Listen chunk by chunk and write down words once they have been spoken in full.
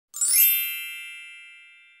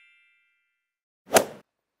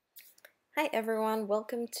Hi everyone,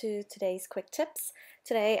 welcome to today's quick tips.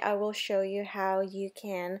 Today I will show you how you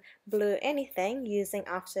can blur anything using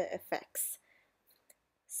After Effects.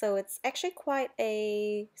 So it's actually quite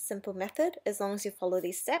a simple method. As long as you follow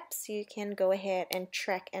these steps, you can go ahead and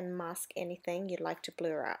track and mask anything you'd like to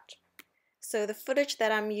blur out. So the footage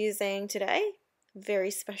that I'm using today,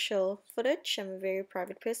 very special footage. I'm a very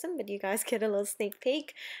private person, but you guys get a little sneak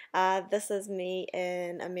peek. This is me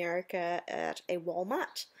in America at a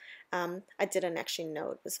Walmart. I didn't actually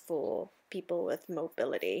know it was for people with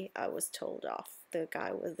mobility. I was told off.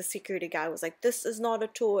 The security guy was like, "This is not a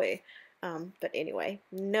toy." But anyway,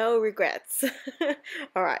 no regrets.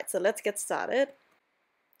 All right, so let's get started.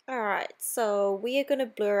 Alright, so we are going to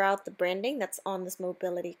blur out the branding that's on this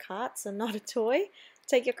mobility cart, so not a toy.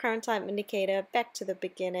 Take your current time indicator back to the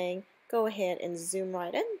beginning, go ahead and zoom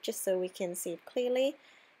right in just so we can see it clearly,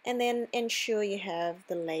 and then ensure you have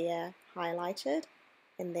the layer highlighted.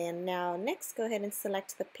 And then now next go ahead and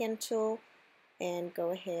select the pen tool and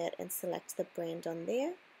go ahead and select the brand on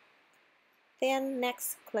there. Then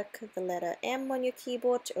next click the letter M on your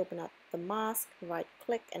keyboard to open up the mask, right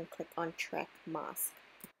click and click on track mask.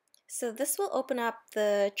 So this will open up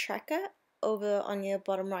the tracker over on your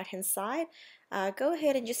bottom right hand side. Go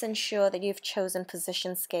ahead and just ensure that you've chosen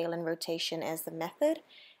position, scale and rotation as the method.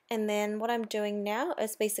 And then what I'm doing now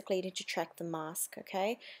is basically to track the mask,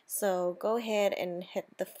 okay? So go ahead and hit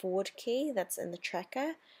the forward key that's in the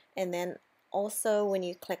tracker, and then also when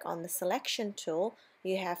you click on the selection tool,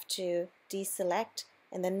 you have to deselect,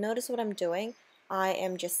 and then notice what I'm doing. I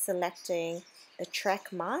am just selecting the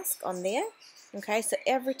track mask on there. Okay, so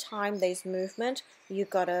every time there's movement, you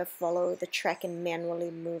gotta follow the track and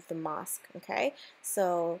manually move the mask. Okay,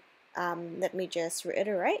 so let me just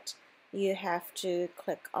reiterate. You have to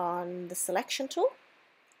click on the selection tool,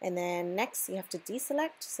 and then next you have to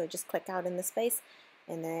deselect. So just click out in the space,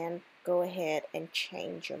 and then go ahead and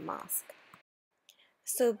change your mask.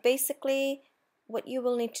 So basically, what you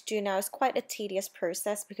will need to do now is quite a tedious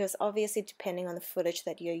process because obviously depending on the footage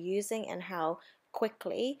that you're using and how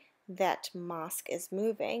quickly that mask is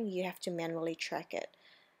moving, you have to manually track it.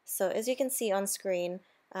 So as you can see on screen,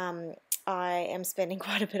 I am spending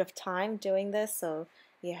quite a bit of time doing this, so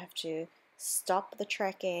you have to stop the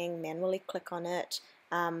tracking, manually click on it.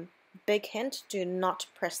 Big hint, do not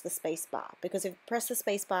press the space bar, because if you press the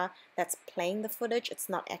space bar, that's playing the footage, it's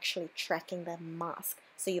not actually tracking the mask.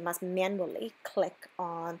 So you must manually click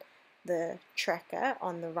on the tracker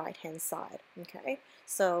on the right hand side. Okay,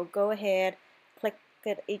 so go ahead,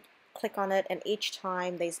 click on it, and each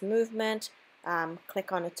time there's movement,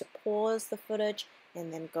 click on it to pause the footage,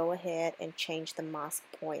 and then go ahead and change the mask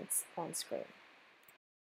points on screen.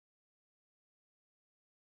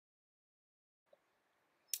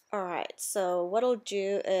 Alright, so what I'll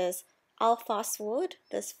do is I'll fast forward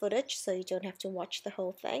this footage so you don't have to watch the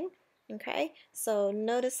whole thing. Okay, so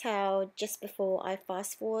notice how just before I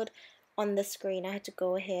fast forward on the screen I had to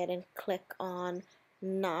go ahead and click on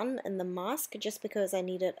none in the mask just because I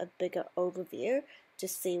needed a bigger overview to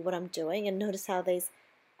see what I'm doing. And notice how there's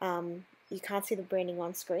you can't see the branding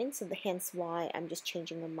on screen, so hence why I'm just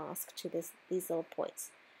changing the mask to these little points.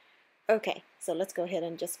 Okay, so let's go ahead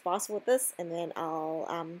and just fast forward this, and then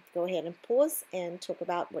I'll go ahead and pause and talk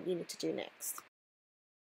about what you need to do next.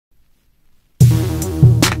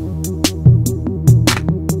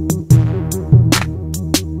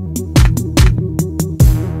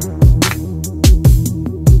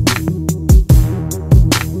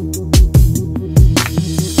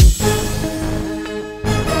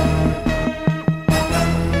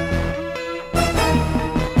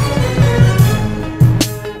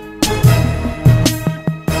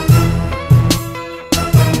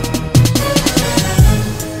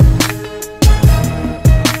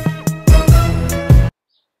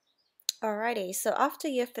 Alrighty, so after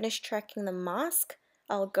you've finished tracking the mask,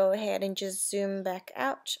 I'll go ahead and just zoom back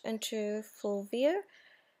out into full view,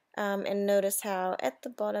 and notice how at the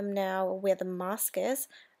bottom now where the mask is,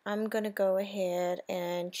 I'm going to go ahead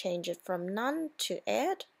and change it from none to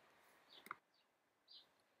add.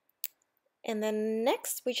 And then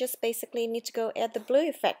next we just basically need to go add the blur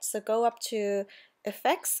effect. So go up to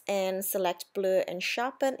effects and select blur and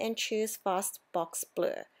sharpen and choose fast box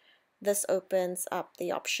blur. This opens up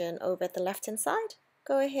the option over at the left hand side.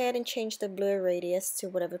 Go ahead and change the blur radius to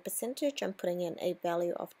whatever percentage. I'm putting in a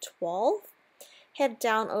value of 12. Head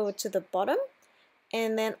down over to the bottom,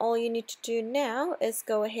 and then all you need to do now is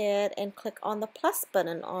go ahead and click on the plus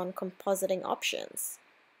button on compositing options.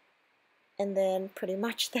 And then pretty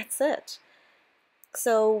much that's it.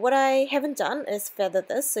 So what I haven't done is feather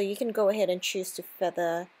this, so you can go ahead and choose to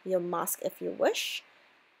feather your mask if you wish.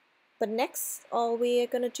 But next, all we are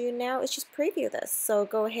going to do now is just preview this. So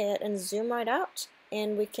go ahead and zoom right out,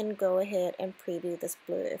 and we can go ahead and preview this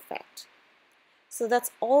blue effect. So that's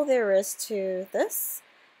all there is to this.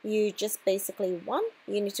 You just basically,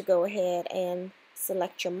 you need to go ahead and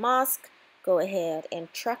select your mask, go ahead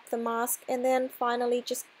and track the mask, and then finally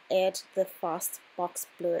just add the fast box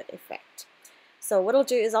blur effect. So what I'll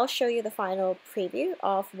do is I'll show you the final preview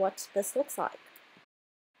of what this looks like.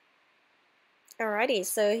 Alrighty,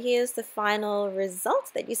 so here's the final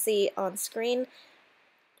result that you see on screen.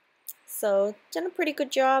 So done a pretty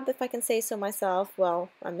good job, if I can say so myself. Well,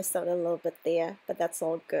 I missed out a little bit there, but that's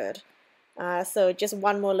all good. So just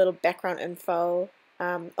one more little background info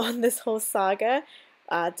on this whole saga.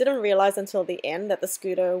 Didn't realize until the end that the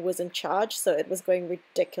scooter was in charge, so it was going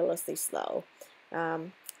ridiculously slow.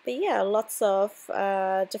 But yeah, lots of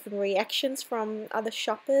different reactions from other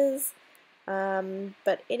shoppers.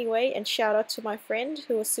 But anyway, and shout out to my friend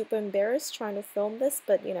who was super embarrassed trying to film this,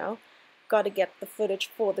 but you know, got to get the footage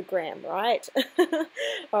for the gram, right?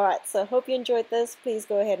 Alright, so hope you enjoyed this. Please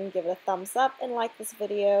go ahead and give it a thumbs up and like this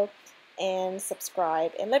video and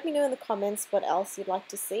subscribe, and let me know in the comments what else you'd like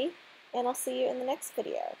to see, and I'll see you in the next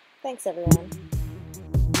video. Thanks everyone.